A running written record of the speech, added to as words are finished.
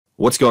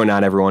What's going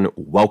on, everyone?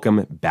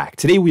 Welcome back.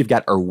 Today, we've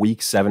got our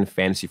Week 7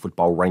 fantasy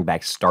football running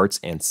back starts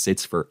and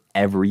sits for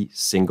every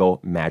single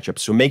matchup.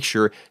 So make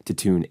sure to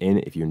tune in.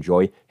 If you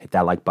enjoy, hit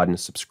that like button,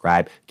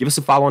 subscribe. Give us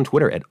a follow on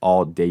Twitter at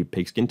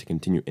AllDayPigskin to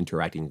continue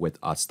interacting with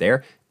us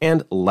there.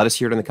 And let us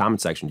hear it in the comment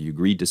section. Do you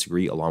agree,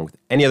 disagree, along with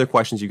any other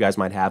questions you guys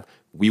might have?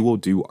 We will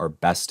do our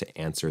best to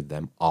answer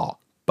them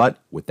all. But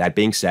with that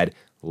being said,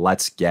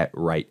 let's get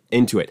right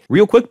into it.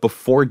 Real quick,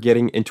 before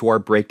getting into our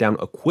breakdown,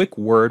 a quick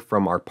word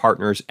from our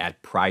partners at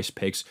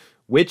PrizePicks,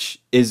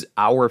 which is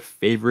our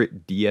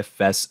favorite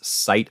DFS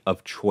site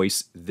of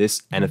choice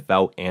this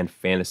NFL and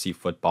fantasy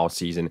football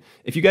season.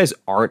 If you guys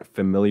aren't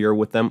familiar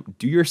with them,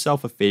 do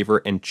yourself a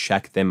favor and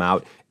check them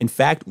out. In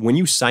fact, when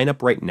you sign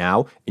up right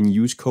now and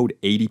use code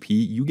ADP,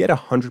 you get a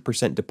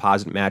 100%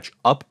 deposit match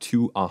up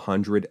to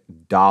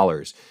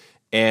 $100.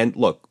 And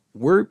look,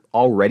 we're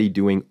already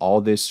doing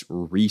all this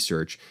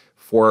research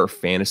for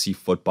fantasy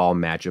football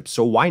matchups,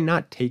 so why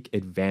not take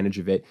advantage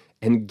of it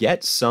and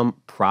get some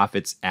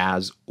profits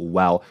as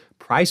well?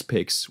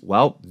 PrizePicks,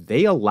 well,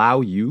 they allow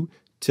you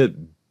to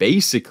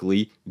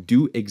basically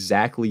do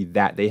exactly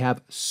that. They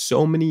have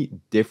so many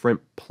different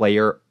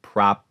player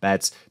prop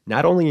bets,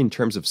 not only in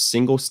terms of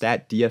single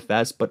stat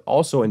DFS, but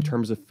also in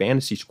terms of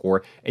fantasy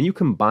score, and you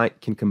can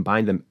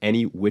combine them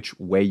any which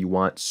way you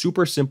want.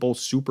 Super simple,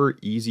 super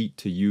easy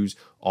to use.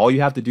 All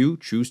you have to do,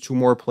 choose two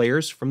more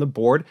players from the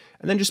board,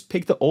 and then just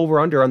pick the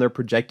over-under on their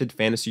projected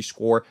fantasy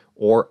score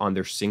or on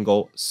their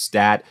single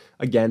stat.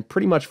 Again,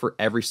 pretty much for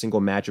every single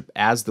matchup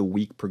as the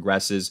week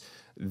progresses,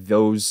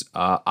 those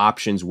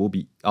options will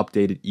be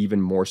updated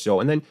even more so.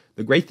 And then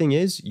the great thing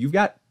is you've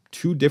got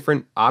two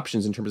different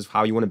options in terms of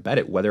how you want to bet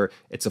it, whether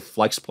it's a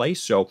flex play,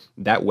 so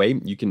that way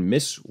you can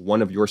miss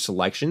one of your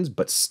selections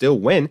but still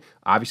win.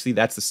 Obviously,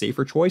 that's the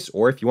safer choice.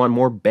 Or if you want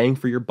more bang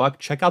for your buck,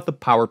 check out the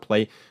power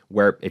play,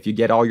 where if you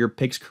get all your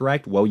picks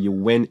correct, well, you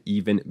win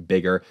even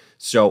bigger.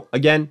 So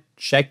again,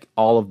 check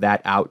all of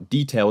that out.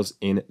 Details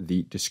in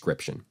the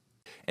description.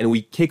 And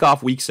we kick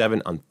off Week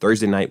 7 on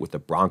Thursday night with the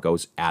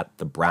Broncos at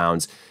the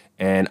Browns.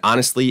 And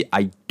honestly,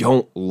 I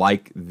don't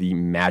like the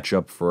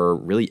matchup for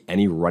really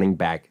any running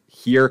back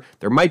here.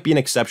 There might be an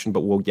exception,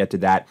 but we'll get to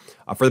that.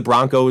 For the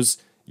Broncos,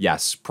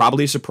 yes,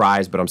 probably a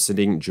surprise, but I'm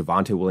sitting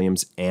Javonte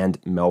Williams and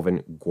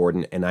Melvin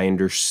Gordon. And I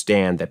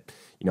understand that,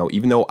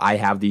 even though I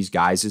have these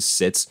guys as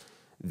sits,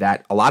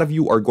 that a lot of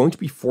you are going to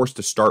be forced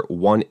to start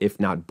one, if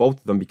not both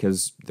of them,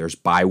 because there's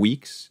bye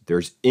weeks,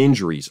 there's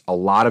injuries, a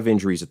lot of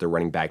injuries at the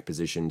running back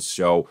position.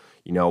 So,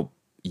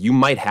 you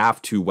might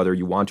have to, whether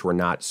you want to or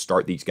not,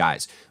 start these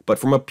guys. But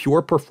from a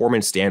pure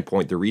performance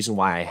standpoint, the reason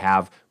why I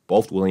have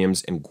both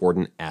Williams and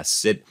Gordon as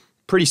sit,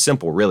 pretty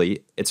simple,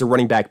 really. It's a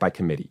running back by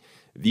committee.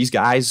 These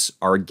guys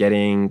are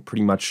getting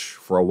pretty much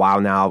for a while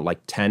now,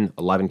 like 10,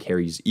 11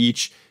 carries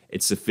each.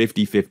 It's a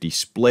 50-50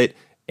 split.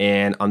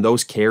 And on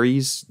those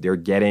carries, they're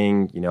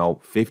getting,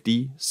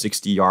 50,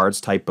 60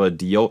 yards type of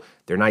deal.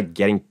 They're not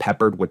getting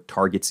peppered with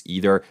targets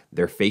either.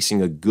 They're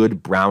facing a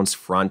good Browns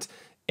front,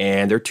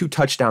 and they're too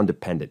touchdown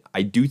dependent.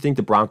 I do think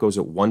the Broncos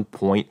at one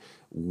point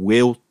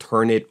will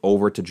turn it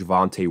over to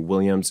Javonte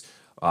Williams.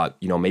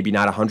 Maybe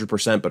not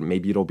 100%, but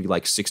maybe it'll be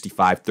like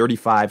 65-35,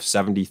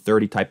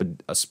 70-30 type of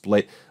a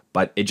split,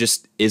 but it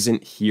just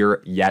isn't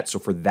here yet. So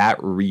for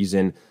that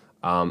reason,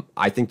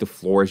 I think the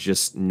floor is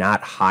just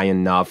not high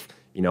enough.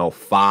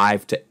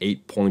 5 to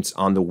 8 points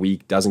on the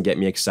week doesn't get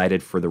me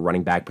excited for the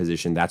running back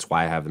position. That's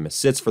why I have them as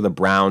sits for the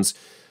Browns.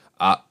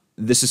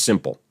 This is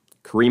simple.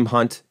 Kareem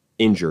Hunt,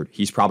 injured.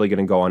 He's probably going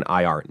to go on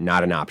IR.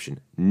 Not an option.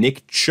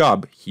 Nick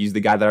Chubb, he's the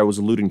guy that I was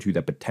alluding to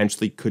that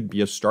potentially could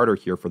be a starter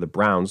here for the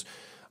Browns.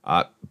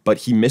 But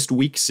he missed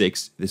Week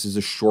 6. This is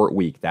a short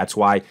week. That's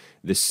why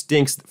this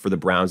stinks for the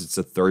Browns. It's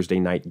a Thursday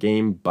night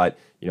game, but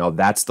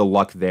that's the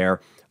luck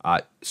there.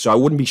 So I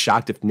wouldn't be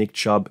shocked if Nick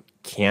Chubb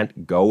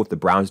can't go if the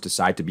Browns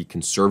decide to be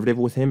conservative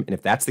with him. And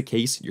if that's the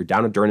case, you're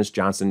down to D'Ernest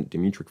Johnson,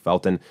 Demetric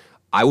Felton.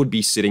 I would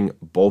be sitting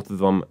both of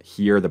them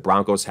here. The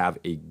Broncos have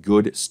a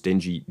good,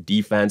 stingy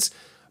defense.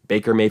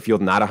 Baker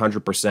Mayfield, not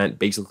 100%.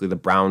 Basically, the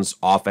Browns'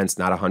 offense,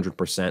 not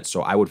 100%.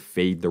 So I would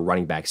fade the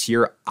running backs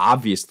here.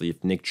 Obviously,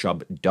 if Nick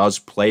Chubb does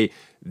play,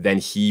 then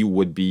he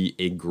would be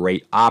a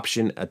great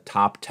option, a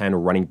top 10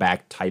 running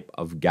back type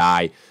of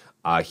guy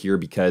here,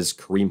 because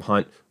Kareem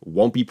Hunt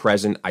won't be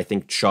present. I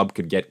think Chubb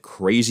could get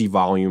crazy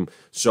volume.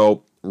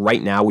 So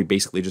right now, we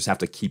basically just have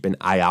to keep an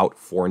eye out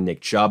for Nick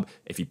Chubb.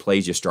 If he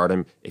plays, you start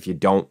him. If you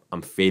don't,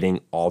 I'm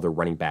fading all the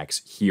running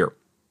backs here.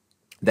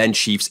 Then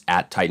Chiefs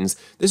at Titans.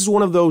 This is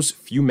one of those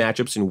few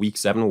matchups in Week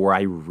 7 where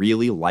I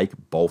really like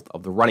both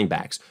of the running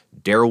backs.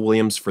 Darrell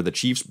Williams for the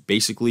Chiefs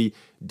basically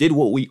did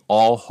what we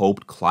all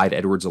hoped Clyde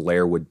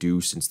Edwards-Helaire would do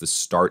since the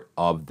start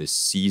of the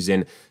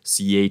season.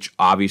 CH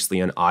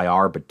obviously on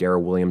IR, but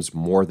Darrell Williams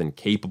more than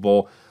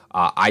capable.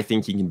 I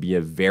think he can be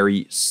a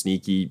very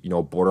sneaky,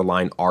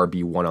 borderline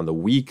RB1 on the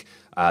week.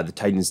 The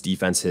Titans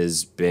defense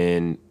has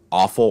been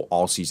awful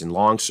all season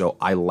long, so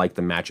I like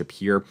the matchup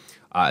here.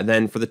 And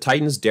then for the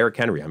Titans, Derrick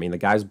Henry. I mean, the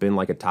guy's been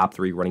like a top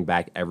 3 running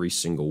back every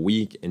single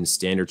week in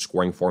standard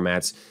scoring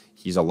formats.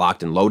 He's a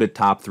locked and loaded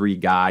top 3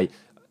 guy.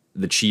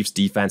 The Chiefs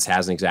defense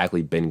hasn't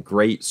exactly been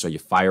great, so you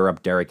fire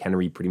up Derrick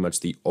Henry, pretty much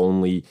the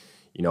only,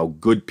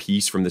 good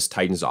piece from this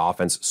Titans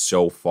offense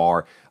so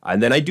far.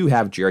 And then I do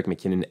have Jerick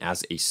McKinnon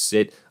as a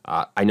sit.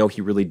 I know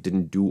he really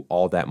didn't do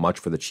all that much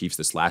for the Chiefs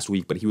this last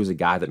week, but he was a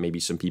guy that maybe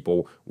some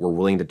people were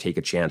willing to take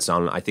a chance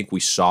on. I think we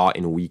saw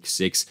in week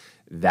 6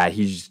 that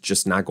he's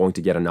just not going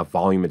to get enough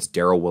volume. It's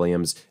Darrell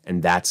Williams,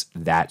 and that's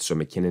that. So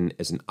McKinnon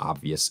is an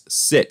obvious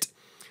sit.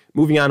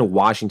 Moving on to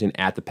Washington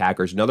at the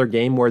Packers, another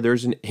game where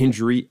there's an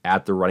injury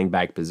at the running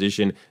back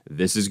position.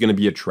 This is going to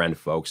be a trend,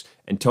 folks.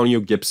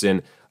 Antonio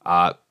Gibson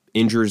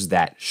injures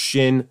that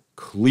shin,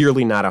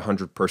 clearly not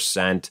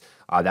 100%.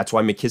 That's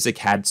why McKissic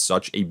had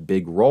such a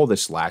big role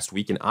this last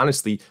week, and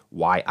honestly,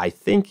 why I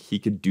think he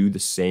could do the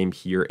same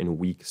here in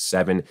week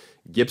 7.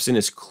 Gibson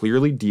is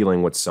clearly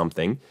dealing with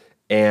something,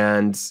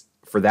 and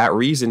for that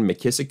reason,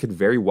 McKissic could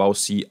very well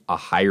see a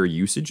higher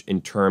usage in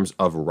terms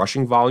of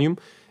rushing volume.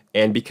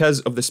 And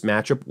because of this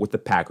matchup with the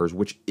Packers,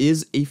 which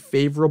is a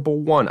favorable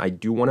one, I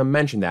do want to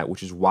mention that,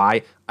 which is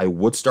why I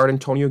would start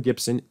Antonio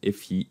Gibson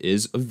if he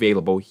is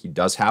available. He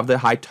does have the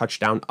high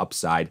touchdown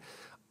upside.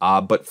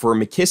 But for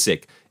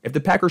McKissic, if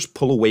the Packers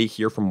pull away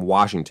here from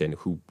Washington,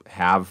 who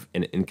have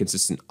an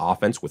inconsistent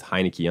offense with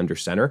Heineke under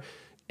center,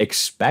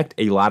 expect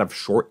a lot of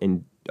short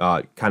and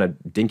kind of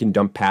dink and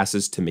dump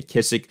passes to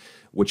McKissic,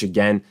 which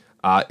again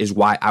is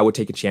why I would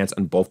take a chance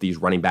on both these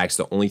running backs.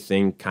 The only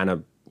thing kind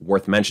of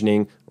worth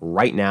mentioning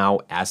right now,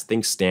 as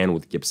things stand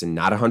with Gibson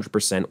not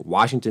 100%,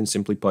 Washington,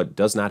 simply put,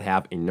 does not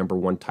have a number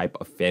one type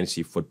of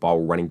fantasy football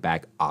running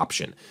back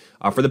option.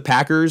 For the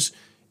Packers,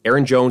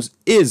 Aaron Jones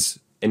is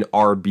an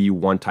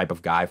RB1 type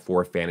of guy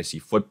for fantasy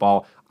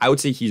football. I would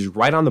say he's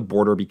right on the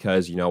border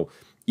because,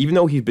 even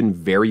though he's been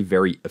very,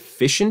 very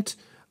efficient,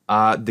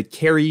 the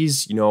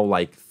carries,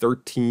 like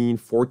 13,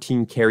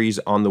 14 carries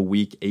on the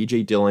week.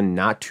 A.J. Dillon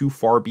not too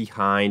far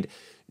behind.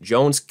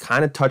 Jones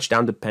kind of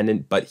touchdown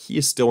dependent, but he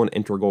is still an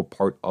integral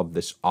part of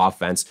this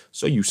offense.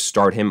 So you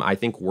start him. I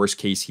think worst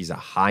case, he's a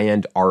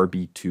high-end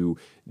RB2.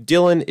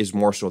 Dillon is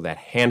more so that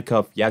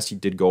handcuff. Yes, he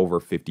did go over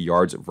 50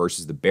 yards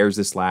versus the Bears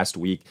this last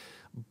week,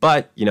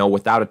 but,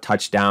 without a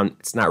touchdown,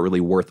 it's not really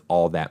worth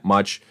all that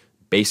much.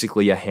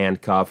 Basically a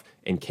handcuff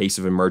in case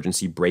of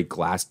emergency, break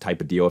glass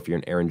type of deal if you're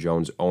an Aaron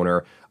Jones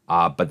owner.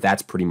 But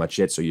that's pretty much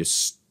it. So you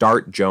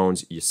start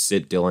Jones, you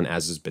sit Dillon,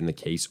 as has been the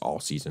case all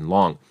season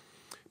long.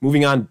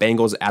 Moving on,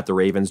 Bengals at the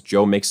Ravens.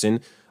 Joe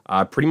Mixon,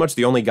 pretty much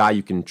the only guy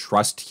you can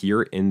trust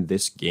here in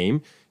this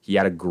game. He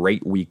had a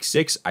great week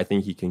 6. I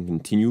think he can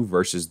continue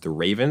versus the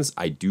Ravens.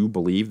 I do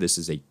believe this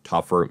is a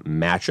tougher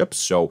matchup,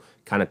 so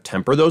kind of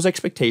temper those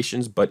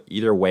expectations, but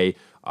either way,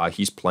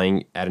 he's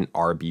playing at an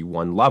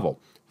RB1 level.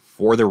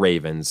 For the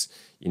Ravens,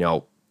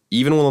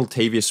 even when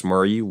Latavius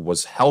Murray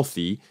was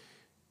healthy,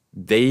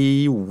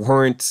 they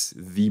weren't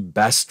the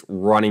best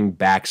running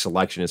back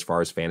selection as far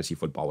as fantasy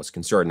football was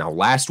concerned. Now,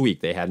 last week,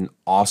 they had an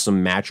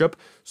awesome matchup,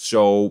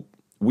 so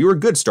we were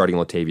good starting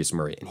Latavius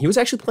Murray, and he was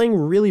actually playing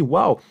really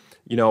well,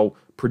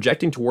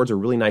 projecting towards a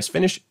really nice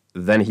finish.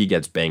 Then he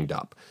gets banged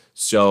up.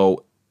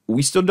 So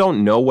we still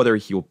don't know whether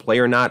he'll play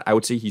or not. I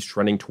would say he's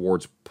trending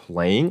towards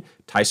playing.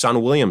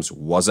 Tyson Williams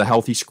was a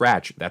healthy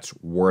scratch. That's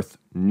worth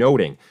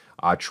noting.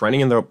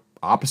 Trending in the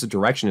opposite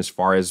direction as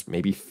far as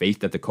maybe faith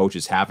that the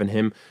coaches have in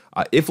him.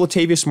 If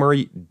Latavius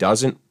Murray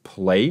doesn't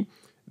play,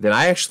 then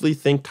I actually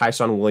think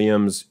Tyson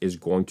Williams is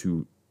going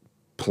to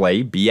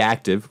play, be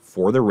active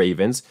for the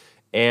Ravens,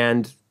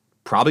 and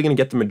probably going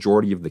to get the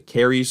majority of the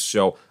carries.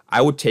 So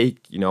I would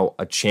take,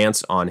 a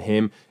chance on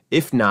him.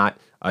 If not,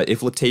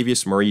 if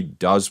Latavius Murray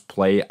does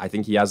play, I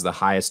think he has the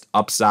highest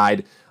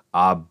upside.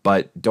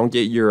 But don't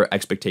get your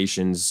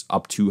expectations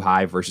up too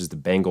high versus the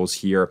Bengals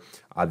here.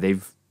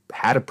 They've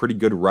had a pretty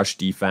good rush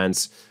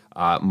defense.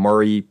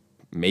 Murray,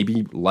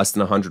 maybe less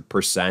than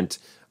 100%,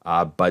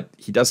 but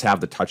he does have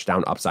the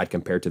touchdown upside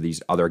compared to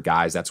these other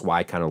guys. That's why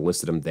I kind of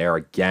listed him there.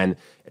 Again,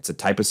 it's a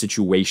type of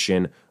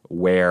situation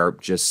where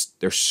just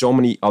there's so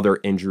many other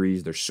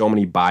injuries, there's so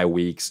many bye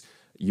weeks.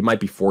 You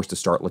might be forced to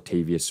start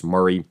Latavius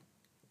Murray.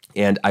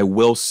 And I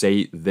will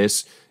say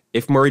this,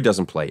 if Murray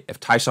doesn't play, if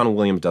Tyson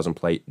Williams doesn't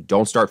play,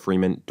 don't start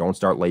Freeman, don't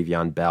start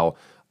Le'Veon Bell.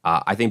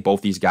 I think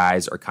both these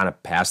guys are kind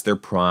of past their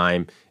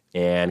prime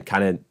and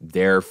kind of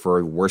there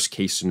for worst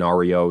case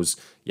scenarios.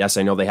 Yes,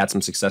 I know they had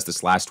some success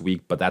this last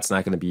week, but that's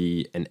not going to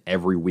be an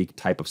every week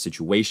type of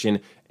situation.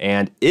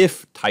 And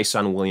if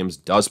Tyson Williams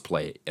does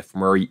play, if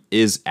Murray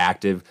is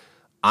active,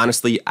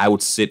 honestly, I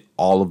would sit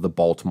all of the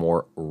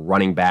Baltimore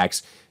running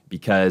backs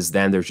because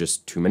then there's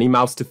just too many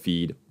mouths to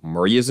feed.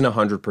 Murray isn't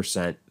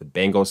 100%. The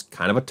Bengals,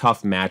 kind of a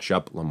tough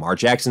matchup. Lamar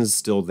Jackson's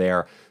still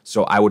there.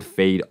 So I would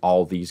fade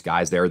all these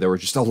guys there. There were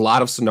just a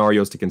lot of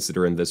scenarios to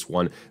consider in this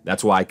one.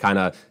 That's why I kind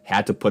of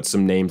had to put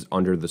some names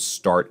under the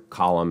start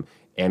column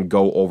and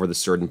go over the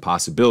certain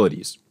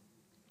possibilities.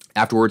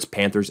 Afterwards,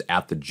 Panthers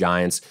at the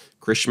Giants.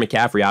 Christian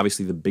McCaffrey,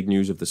 obviously the big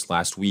news of this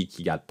last week.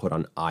 He got put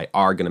on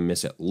IR, going to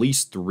miss at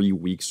least 3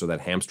 weeks, so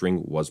that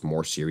hamstring was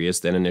more serious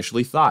than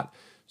initially thought.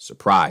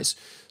 Surprise.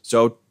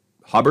 So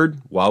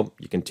Hubbard, well,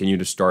 you continue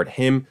to start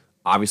him.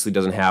 obviously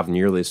doesn't have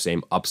nearly the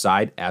same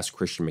upside as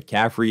Christian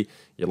McCaffrey.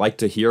 You'd like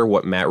to hear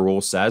what Matt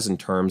Rhule says in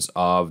terms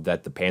of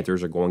that the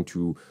Panthers are going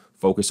to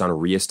focus on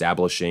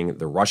reestablishing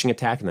the rushing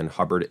attack, and then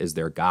Hubbard is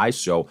their guy.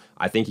 So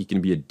I think he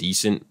can be a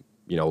decent,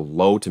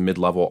 low to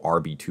mid-level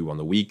RB2 on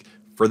the week.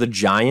 For the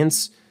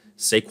Giants,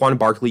 Saquon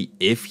Barkley,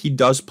 if he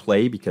does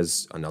play,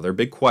 because another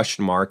big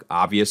question mark,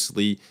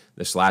 obviously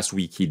this last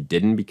week he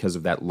didn't because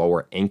of that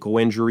lower ankle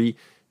injury.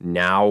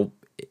 Now,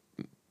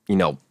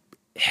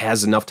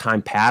 has enough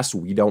time passed?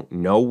 We don't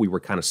know. We were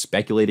kind of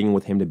speculating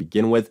with him to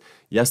begin with.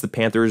 Yes, the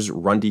Panthers'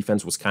 run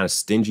defense was kind of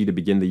stingy to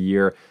begin the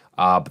year,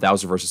 but that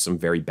was versus some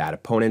very bad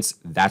opponents.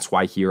 That's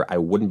why here I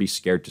wouldn't be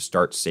scared to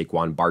start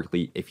Saquon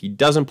Barkley. If he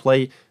doesn't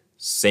play,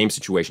 same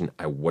situation.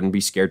 I wouldn't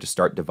be scared to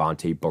start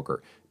Devontae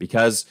Booker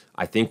because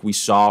I think we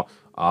saw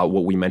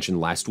what we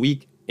mentioned last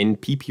week in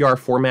PPR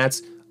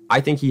formats. I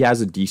think he has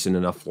a decent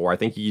enough floor. I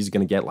think he's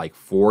going to get like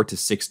 4 to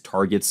 6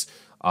 targets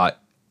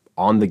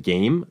on the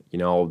game.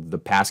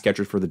 The pass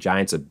catchers for the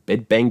Giants a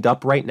bit banged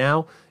up right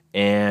now,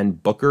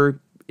 and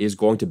Booker is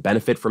going to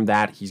benefit from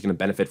that. He's going to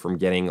benefit from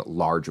getting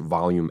large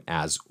volume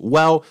as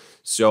well.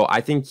 So I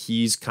think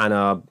he's kind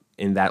of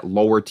in that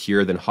lower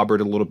tier than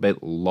Hubbard a little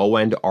bit,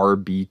 low-end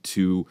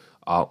RB2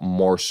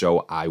 more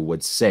so, I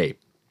would say.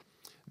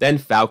 Then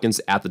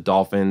Falcons at the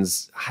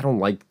Dolphins. I don't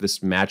like this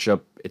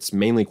matchup. It's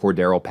mainly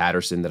Cordero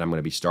Patterson that I'm going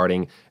to be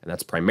starting, and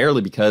that's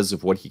primarily because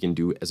of what he can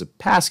do as a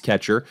pass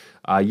catcher.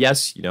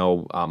 Yes,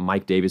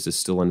 Mike Davis is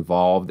still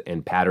involved,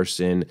 and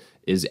Patterson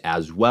is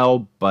as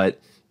well, but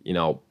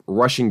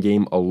rushing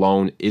game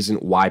alone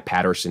isn't why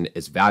Patterson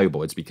is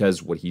valuable. It's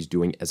because what he's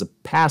doing as a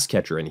pass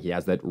catcher, and he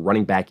has that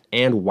running back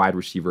and wide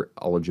receiver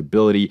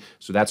eligibility,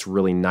 so that's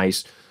really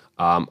nice.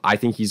 I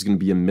think he's going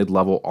to be a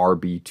mid-level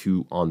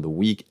RB2 on the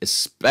week,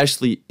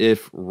 especially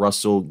if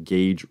Russell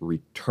Gage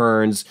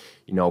returns.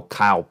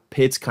 Kyle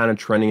Pitts kind of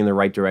trending in the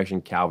right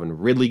direction. Calvin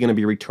Ridley going to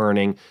be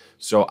returning.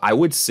 So I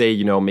would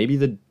say, maybe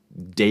the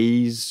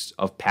days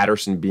of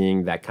Patterson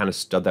being that kind of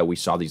stud that we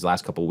saw these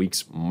last couple of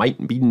weeks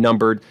might be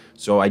numbered.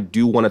 So I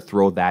do want to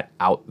throw that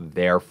out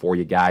there for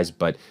you guys.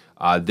 But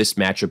this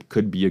matchup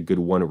could be a good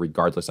one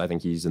regardless. I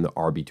think he's in the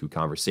RB2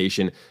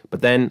 conversation.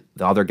 But then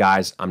the other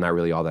guys, I'm not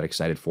really all that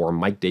excited for.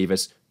 Mike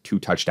Davis, 2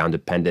 touchdown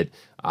dependent.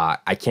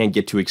 I can't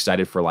get too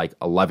excited for like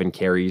 11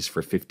 carries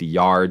for 50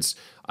 yards.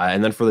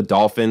 And then for the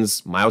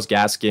Dolphins, Myles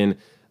Gaskin,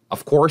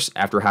 of course,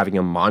 after having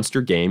a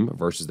monster game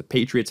versus the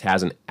Patriots,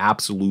 has an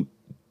absolute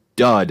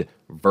dud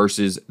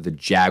versus the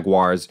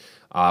Jaguars.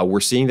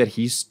 We're seeing that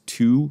he's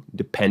too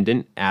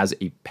dependent as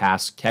a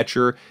pass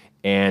catcher,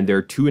 and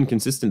they're too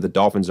inconsistent, the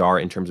Dolphins are,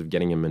 in terms of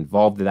getting him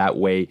involved that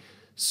way.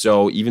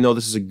 So even though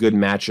this is a good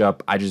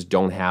matchup, I just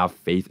don't have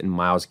faith in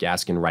Myles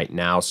Gaskin right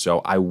now,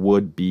 so I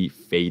would be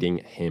fading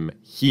him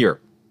here.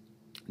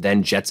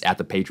 Then Jets at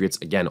the Patriots.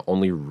 Again,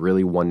 only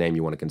really one name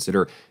you want to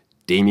consider.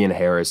 Damian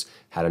Harris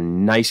had a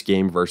nice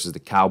game versus the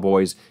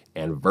Cowboys,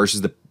 and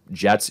versus the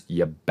Jets,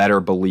 you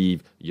better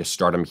believe you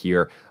start him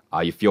here.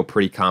 You feel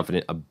pretty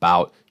confident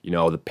about,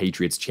 the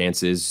Patriots'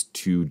 chances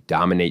to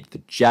dominate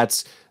the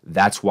Jets.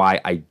 That's why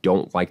I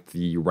don't like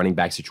the running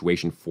back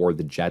situation for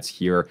the Jets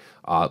here.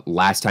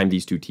 Last time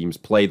these two teams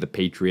played, the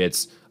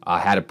Patriots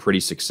had a pretty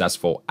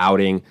successful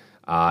outing,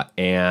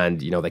 and,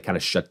 they kind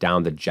of shut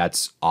down the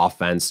Jets'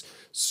 offense.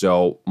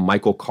 So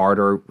Michael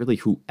Carter, really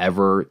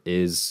whoever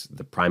is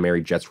the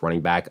primary Jets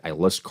running back, I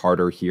list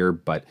Carter here,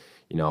 but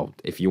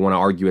if you want to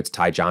argue it's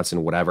Ty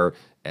Johnson, whatever,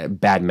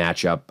 bad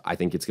matchup. I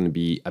think it's going to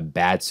be a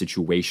bad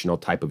situational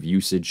type of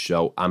usage,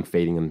 so I'm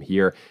fading him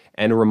here.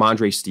 And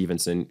Ramondre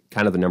Stevenson,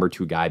 kind of the number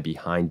 2 guy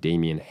behind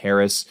Damian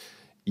Harris.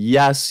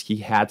 Yes, he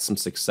had some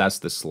success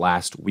this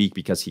last week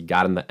because he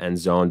got in the end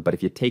zone, but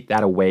if you take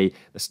that away,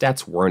 the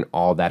stats weren't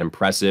all that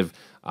impressive.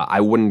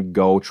 I wouldn't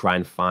go try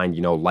and find,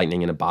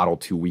 lightning in a bottle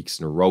 2 weeks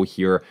in a row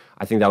here.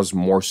 I think that was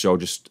more so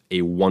just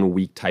a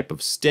 1-week type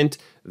of stint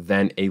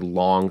than a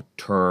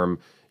long-term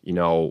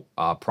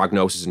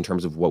prognosis in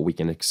terms of what we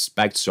can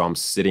expect. So I'm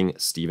sitting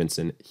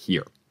Stevenson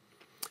here.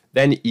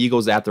 Then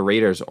Eagles at the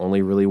Raiders,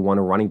 only really one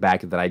running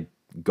back that I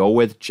go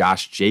with.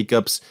 Josh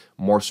Jacobs,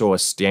 more so a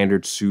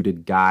standard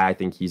suited guy. I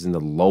think he's in the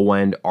low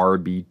end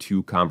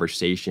RB2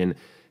 conversation.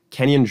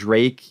 Kenyon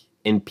Drake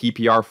in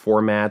PPR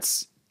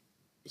formats,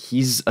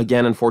 he's,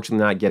 again,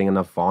 unfortunately not getting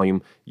enough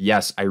volume.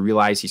 Yes, I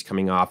realize he's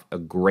coming off a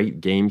great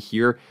game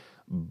here,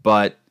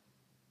 but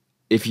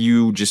if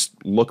you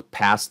just look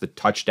past the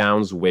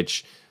touchdowns,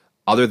 which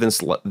other than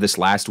this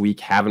last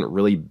week haven't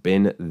really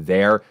been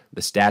there,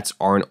 the stats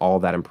aren't all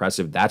that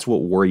impressive. That's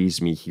what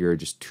worries me here,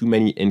 just too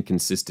many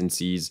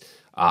inconsistencies.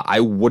 I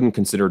wouldn't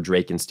consider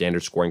Drake in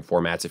standard scoring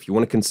formats. If you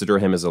want to consider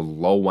him as a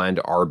low-end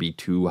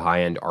RB2,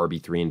 high-end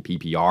RB3 in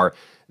PPR,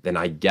 then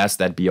I guess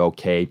that'd be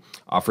okay.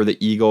 For the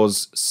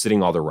Eagles,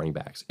 sitting all their running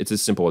backs. It's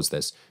as simple as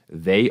this.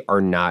 They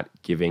are not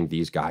giving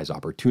these guys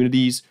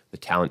opportunities. The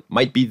talent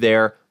might be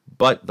there,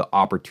 but the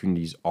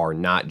opportunities are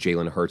not.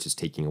 Jalen Hurts is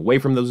taking away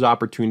from those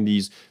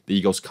opportunities. The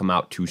Eagles come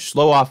out too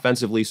slow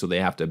offensively, so they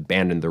have to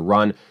abandon the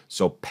run.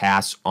 So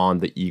pass on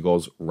the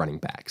Eagles running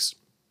backs.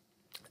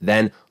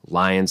 Then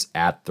Lions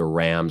at the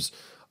Rams.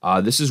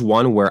 This is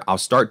one where I'll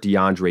start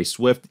DeAndre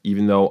Swift,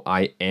 even though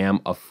I am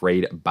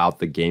afraid about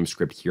the game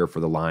script here for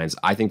the Lions.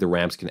 I think the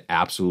Rams can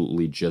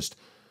absolutely just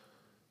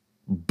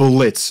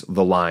blitz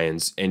the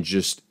Lions and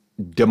just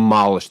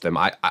demolish them.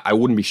 I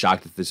wouldn't be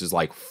shocked if this is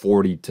like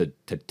 40 to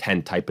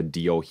 10 type of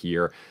deal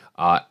here,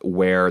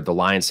 where the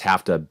Lions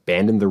have to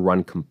abandon the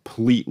run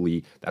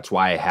completely. That's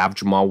why I have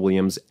Jamal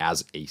Williams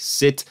as a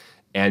sit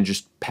and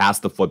just pass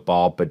the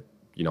football. But,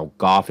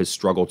 Goff has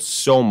struggled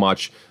so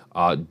much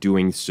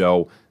doing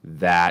so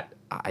that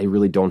I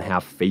really don't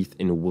have faith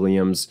in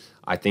Williams.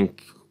 I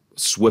think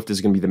Swift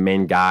is going to be the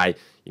main guy.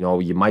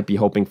 You might be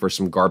hoping for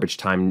some garbage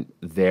time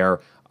there.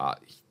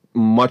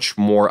 Much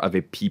more of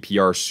a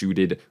PPR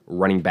suited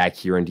running back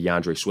here in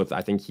DeAndre Swift.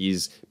 I think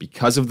he's,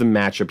 because of the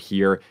matchup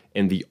here,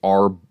 in the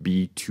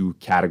RB2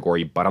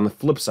 category. But on the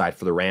flip side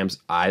for the Rams,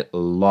 I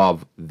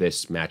love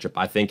this matchup.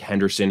 I think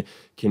Henderson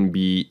can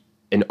be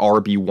an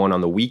RB1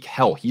 on the week.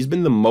 Hell, he's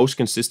been the most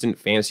consistent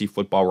fantasy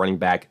football running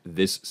back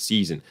this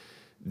season.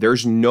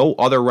 There's no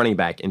other running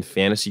back in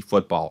fantasy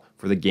football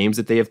for the games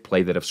that they have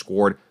played that have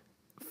scored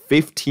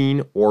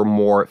 15 or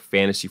more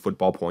fantasy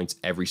football points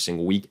every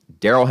single week.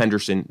 Darrell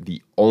Henderson,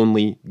 the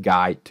only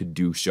guy to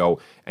do so.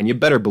 And you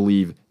better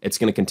believe it's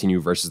going to continue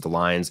versus the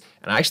Lions.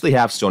 And I actually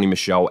have Sony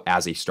Michel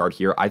as a start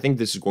here. I think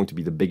this is going to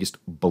be the biggest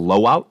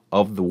blowout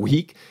of the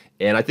week.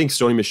 And I think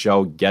Sony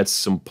Michel gets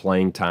some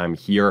playing time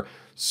here.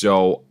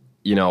 So,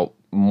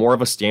 more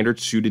of a standard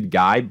suited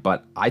guy,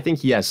 but I think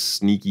he has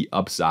sneaky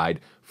upside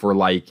for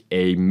like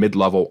a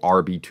mid-level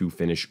RB2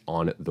 finish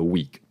on the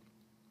week.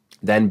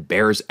 Then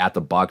Bears at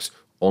the Bucks.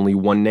 Only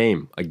one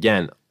name.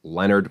 Again,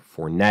 Leonard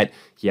Fournette.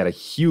 He had a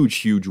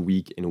huge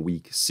week in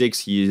week 6.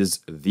 He is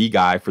the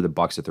guy for the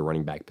Bucks at the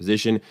running back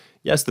position.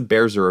 Yes, the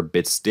Bears are a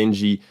bit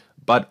stingy,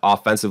 but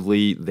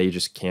offensively, they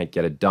just can't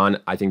get it done.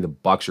 I think the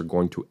Bucks are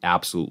going to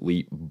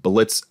absolutely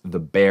blitz the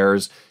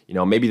Bears.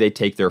 Maybe they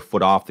take their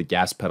foot off the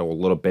gas pedal a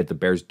little bit. The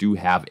Bears do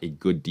have a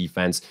good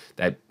defense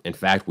that, in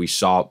fact, we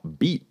saw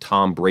beat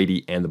Tom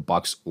Brady and the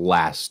Bucks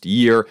last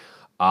year.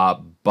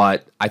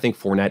 But I think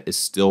Fournette is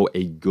still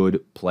a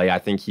good play. I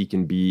think he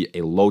can be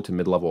a low to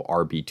mid-level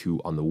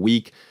RB2 on the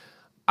week.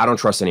 I don't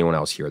trust anyone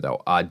else here,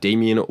 though.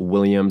 Damian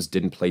Williams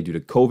didn't play due to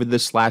COVID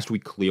this last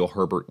week. Khalil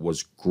Herbert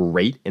was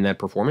great in that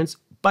performance,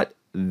 but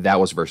that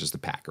was versus the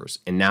Packers.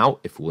 And now,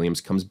 if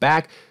Williams comes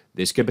back,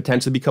 this could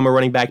potentially become a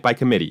running back by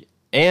committee.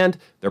 And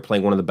they're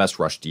playing one of the best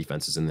rush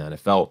defenses in the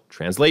NFL.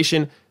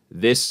 Translation,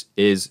 this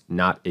is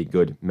not a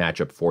good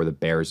matchup for the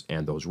Bears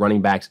and those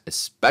running backs,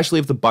 especially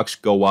if the Bucks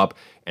go up.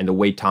 And the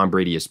way Tom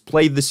Brady has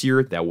played this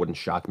year, that wouldn't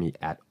shock me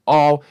at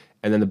all.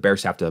 And then the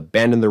Bears have to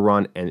abandon the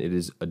run, and it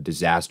is a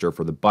disaster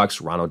for the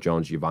Bucks. Ronald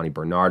Jones, Giovanni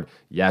Bernard,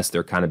 yes,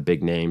 they're kind of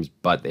big names,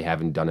 but they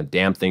haven't done a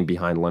damn thing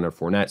behind Leonard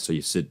Fournette, so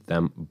you sit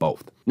them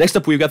both. Next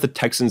up, we've got the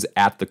Texans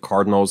at the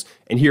Cardinals,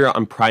 and here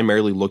I'm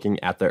primarily looking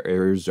at the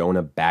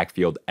Arizona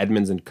backfield.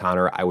 Edmonds and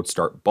Connor, I would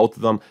start both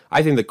of them.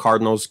 I think the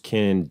Cardinals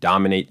can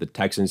dominate the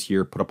Texans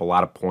here, put up a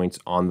lot of points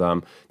on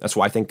them. That's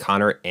why I think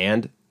Connor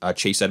and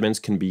Chase Edmonds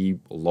can be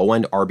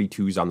low-end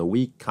RB2s on the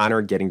week.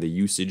 Connor getting the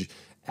usage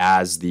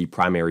as the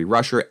primary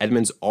rusher.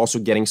 Edmonds also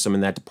getting some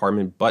in that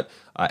department, but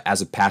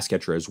as a pass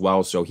catcher as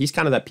well. So he's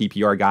kind of that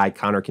PPR guy.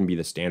 Connor can be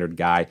the standard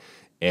guy.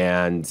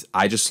 And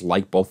I just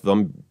like both of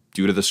them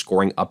due to the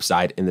scoring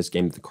upside in this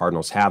game that the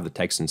Cardinals have. The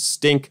Texans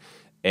stink,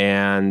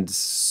 and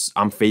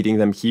I'm fading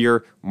them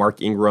here.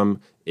 Mark Ingram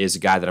is a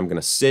guy that I'm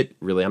going to sit.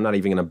 Really, I'm not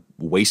even going to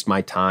waste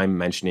my time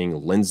mentioning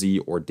Lindsey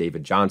or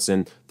David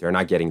Johnson. They're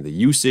not getting the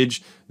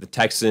usage. The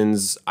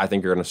Texans, I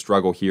think, are going to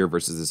struggle here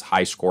versus this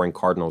high-scoring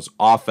Cardinals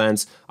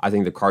offense. I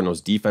think the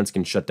Cardinals defense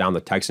can shut down the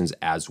Texans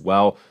as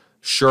well.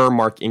 Sure,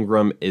 Mark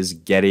Ingram is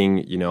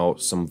getting,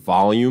 some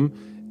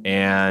volume,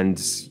 and,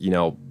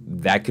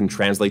 that can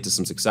translate to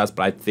some success,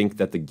 but I think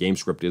that the game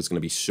script is going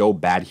to be so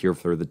bad here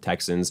for the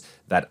Texans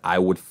that I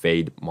would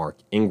fade Mark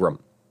Ingram.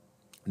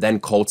 Then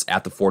Colts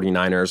at the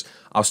 49ers.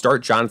 I'll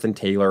start Jonathan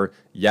Taylor.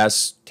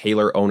 Yes,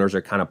 Taylor owners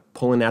are kind of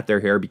pulling at their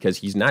hair because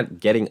he's not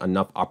getting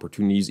enough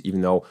opportunities,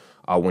 even though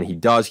when he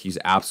does, he's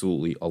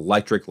absolutely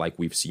electric like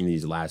we've seen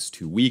these last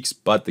 2 weeks.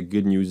 But the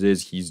good news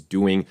is he's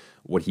doing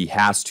what he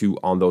has to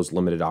on those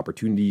limited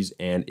opportunities,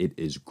 and it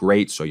is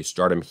great. So you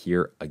start him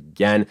here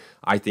again.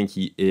 I think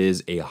he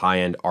is a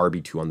high-end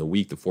RB2 on the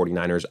week. The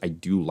 49ers, I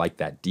do like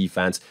that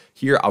defense.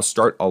 Here, I'll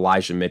start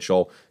Elijah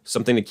Mitchell.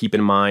 Something to keep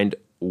in mind,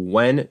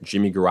 when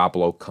Jimmy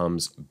Garoppolo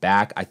comes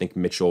back, I think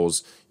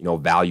Mitchell's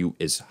value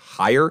is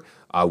higher.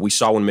 We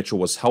saw when Mitchell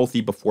was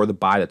healthy before the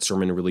bye that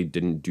Sermon really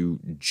didn't do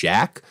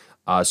jack.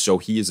 So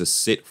he is a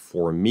sit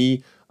for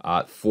me.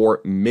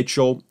 For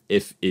Mitchell,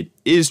 if it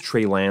is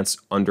Trey Lance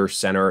under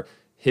center,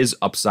 his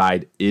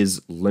upside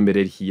is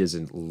limited. He is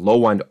a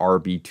low-end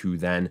RB2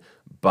 then,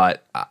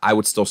 but I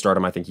would still start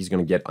him. I think he's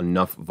going to get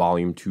enough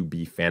volume to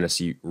be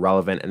fantasy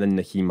relevant. And then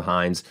Nyheim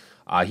Hines,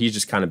 he's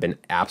just kind of been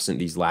absent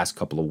these last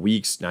couple of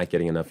weeks, not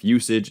getting enough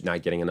usage,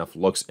 not getting enough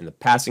looks in the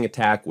passing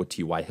attack, with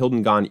T.Y.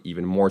 Hilton gone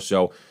even more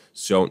so.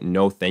 So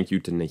no thank you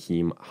to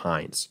Nyheim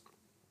Hines.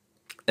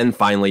 And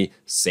finally,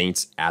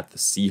 Saints at the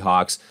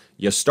Seahawks.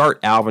 You start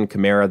Alvin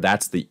Kamara.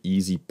 That's the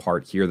easy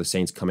part here. The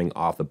Saints coming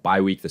off the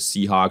bye week. The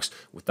Seahawks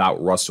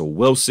without Russell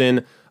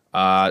Wilson.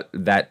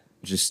 That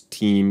just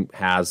team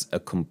has a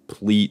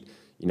complete,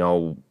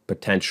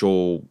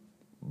 potential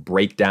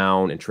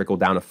breakdown and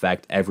trickle-down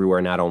effect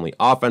everywhere, not only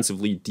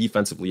offensively,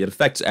 defensively. It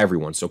affects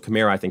everyone. So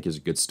Kamara, I think, is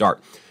a good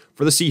start.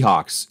 For the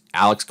Seahawks,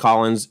 Alex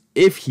Collins,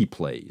 if he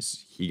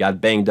plays, he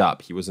got banged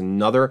up. He was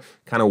another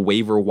kind of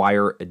waiver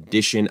wire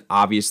addition.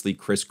 Obviously,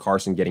 Chris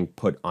Carson getting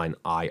put on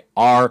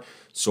IR,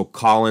 so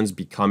Collins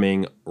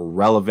becoming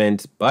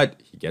relevant,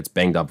 but he gets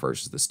banged up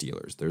versus the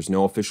Steelers. There's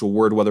no official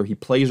word whether he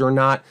plays or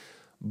not,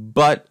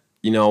 but,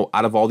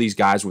 out of all these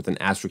guys with an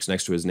asterisk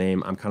next to his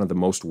name, I'm kind of the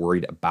most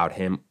worried about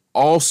him.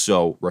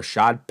 Also,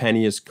 Rashad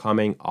Penny is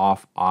coming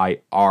off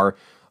IR.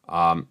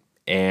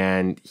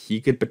 And he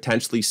could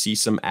potentially see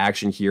some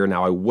action here.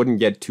 Now, I wouldn't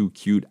get too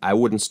cute. I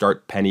wouldn't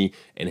start Penny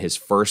in his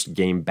first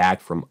game back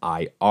from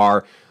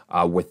IR.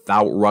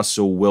 Without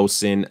Russell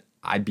Wilson,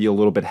 I'd be a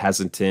little bit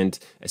hesitant,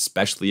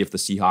 especially if the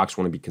Seahawks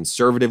want to be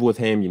conservative with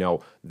him.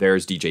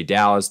 There's DJ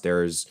Dallas,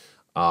 there's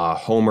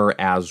Homer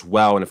as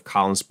well. And if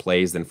Collins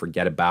plays, then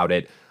forget about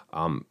it.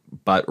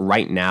 But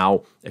right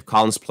now, if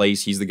Collins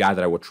plays, he's the guy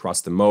that I would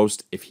trust the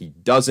most. If he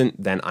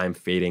doesn't, then I'm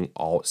fading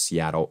all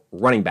Seattle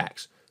running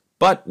backs.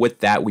 But with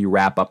that, we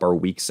wrap up our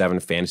Week 7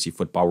 fantasy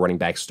football running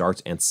back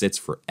starts and sits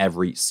for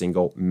every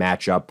single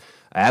matchup.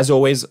 As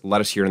always,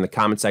 let us hear in the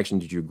comment section.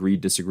 Did you agree,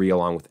 disagree,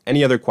 along with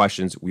any other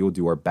questions? We will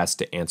do our best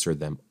to answer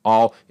them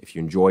all. If you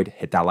enjoyed,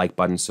 hit that like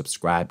button,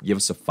 subscribe, give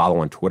us a follow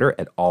on Twitter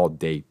at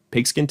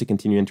AllDayPigskin to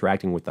continue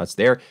interacting with us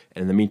there.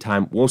 And in the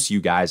meantime, we'll see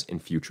you guys in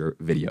future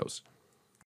videos.